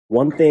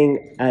One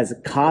thing as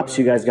cops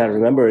you guys got to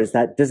remember is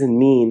that doesn't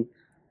mean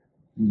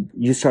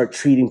you start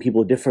treating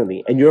people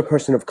differently. And you're a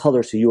person of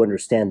color, so you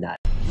understand that.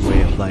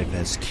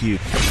 WAYOFLIFESQ,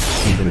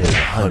 keeping it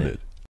 100.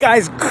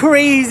 Guys,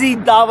 crazy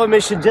Dawah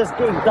mission. Just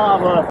gave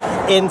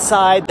Dawah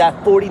inside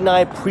that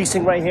 49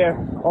 precinct right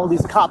here. All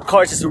these cop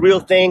cars is a real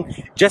thing.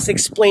 Just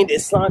explained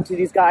Islam to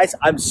these guys.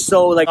 I'm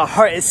so like, my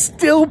heart is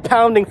still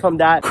pounding from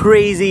that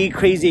crazy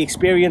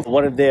experience.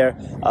 One of their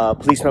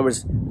police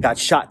members got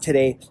shot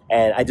today,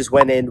 and I just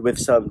went in with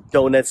some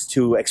donuts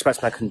to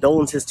express my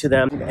condolences to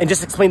them and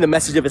just explain the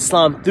message of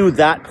Islam through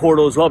that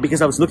portal as well,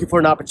 because I was looking for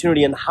an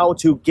opportunity on how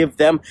to give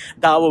them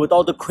Dawah with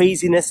all the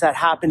craziness that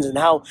happens and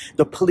how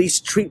the police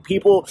treat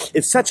people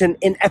in such an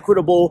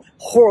inequitable,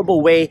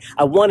 horrible way.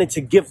 I wanted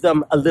to give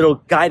them a little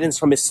guidance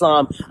from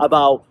Islam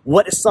about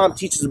what Islam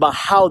teaches about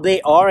how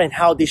they are and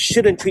how they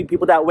shouldn't treat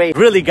people that way.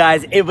 Really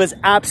guys, it was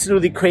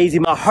absolutely crazy.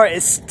 My heart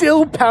is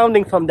still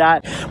pounding from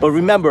that. But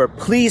remember,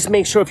 please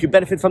make sure if you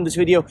benefit from this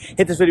video,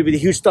 hit this video with a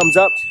huge thumbs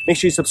up. Make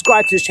sure you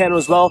subscribe to this channel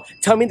as well.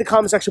 Tell me in the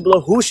comment section below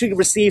who should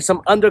receive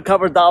some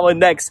undercover Dawah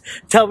next.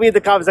 Tell me in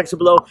the comment section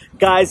below.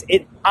 Guys,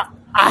 I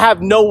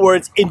have no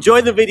words.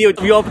 Enjoy the video.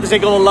 We all for the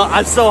sake of Allah.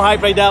 I'm so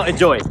hyped right now.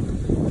 Enjoy.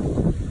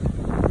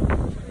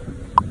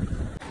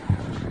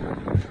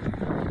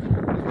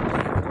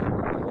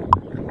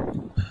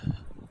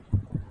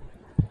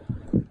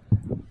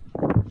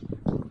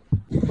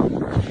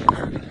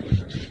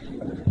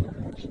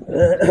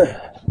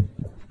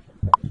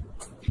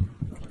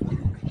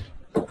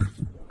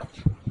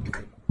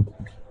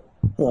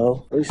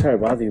 Hello, really sorry to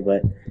bother you,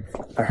 but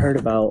I heard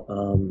about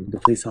the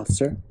police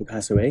officer who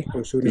passed away.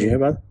 Oh, sure. Did you hear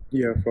about it?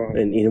 Yeah, from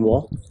in Eden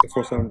Wall? the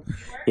first time.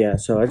 Yeah,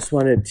 so I just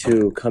wanted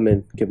to come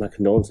and give my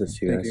condolences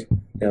to you guys.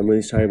 Yeah, I'm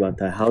really sorry about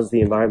that. How's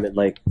the environment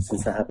like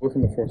since that happened?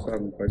 Working the first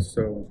time, but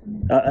so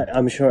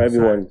I'm sure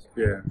everyone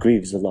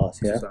grieves the loss,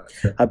 yeah?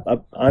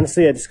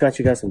 Honestly, I just got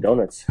you guys some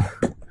donuts.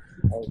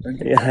 Oh, thank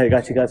you. Yeah, I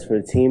got you guys for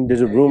the team.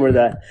 There's a rumor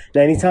that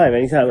anytime.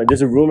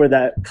 There's a rumor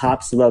that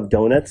cops love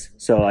donuts.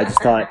 So I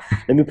just thought,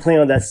 let me play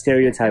on that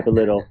stereotype a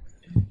little.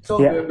 It's all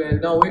good, man.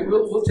 No,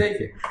 we'll take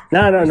it.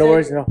 No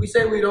worries. No. We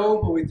say we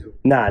don't, but we do.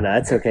 Nah,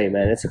 it's okay,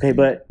 man. It's okay.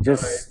 But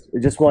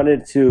just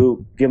wanted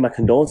to give my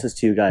condolences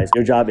to you guys.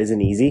 Your job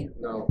isn't easy.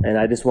 No. And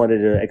I just wanted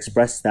to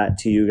express that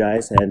to you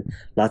guys, and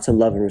lots of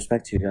love and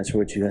respect to you guys for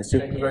what you guys do.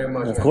 Thank you very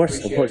much. Of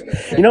course.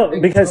 You know,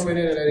 because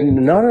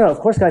no, of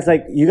course, guys.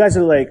 Like you guys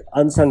are like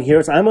unsung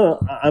heroes. I'm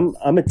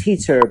a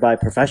teacher by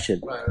profession.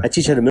 Right. I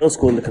teach at a middle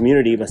school in the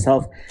community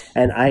myself,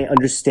 and I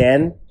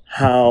understand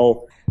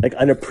how like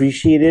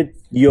unappreciated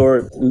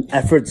your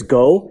efforts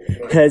go,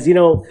 because you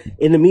know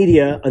in the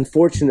media,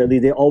 unfortunately,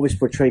 they always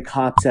portray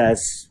cops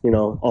as, you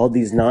know, all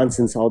these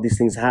nonsense, all these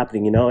things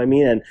happening, you know what I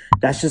mean? And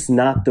that's just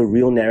not the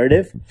real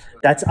narrative.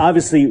 That's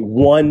obviously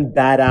one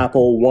bad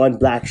apple, one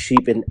black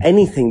sheep in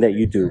anything that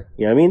you do,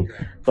 you know what I mean?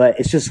 But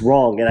it's just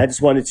wrong, and I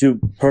just wanted to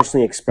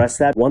personally express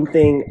that. One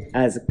thing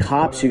as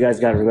cops you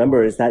guys got to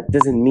remember is that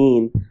doesn't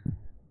mean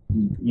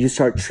you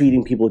start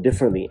treating people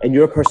differently. And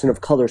you're a person of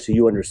color, so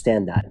you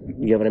understand that.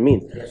 You get what I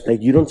mean?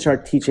 Like, you don't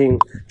start treating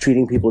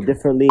people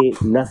differently,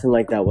 nothing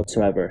like that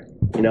whatsoever.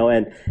 You know,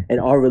 and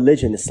our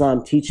religion,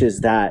 Islam, teaches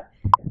that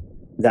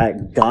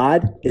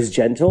God is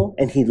gentle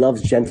and he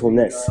loves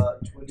gentleness.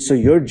 So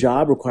your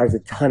job requires a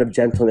ton of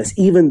gentleness,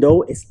 even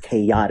though it's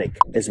chaotic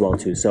as well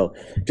too. So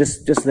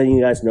just letting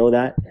you guys know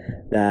that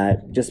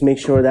just make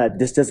sure that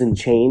this doesn't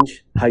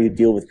change how you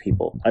deal with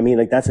people. I mean,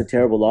 like, that's a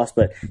terrible loss,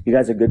 but you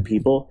guys are good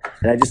people,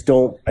 and I just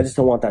don't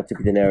want that to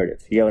be the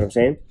narrative. You get what I'm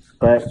saying?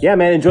 But yeah,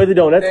 man, enjoy the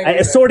donuts.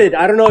 Assorted.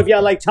 I don't know if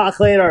y'all like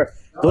chocolate or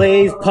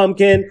glazed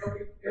pumpkin.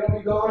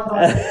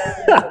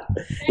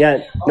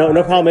 Yeah,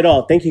 no problem at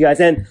all. Thank you guys.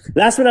 And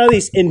last but not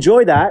least,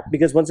 enjoy that,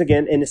 because once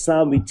again in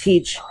Islam we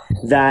teach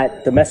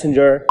that the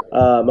messenger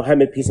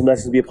Muhammad, peace and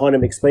blessings be upon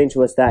him, explained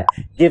to us that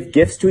give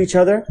gifts to each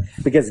other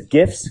because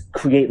gifts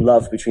create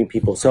love between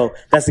people. So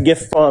that's a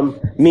gift from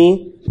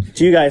me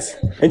to you guys.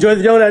 Enjoy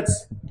the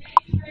donuts.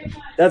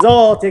 That's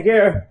all. Take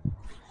care.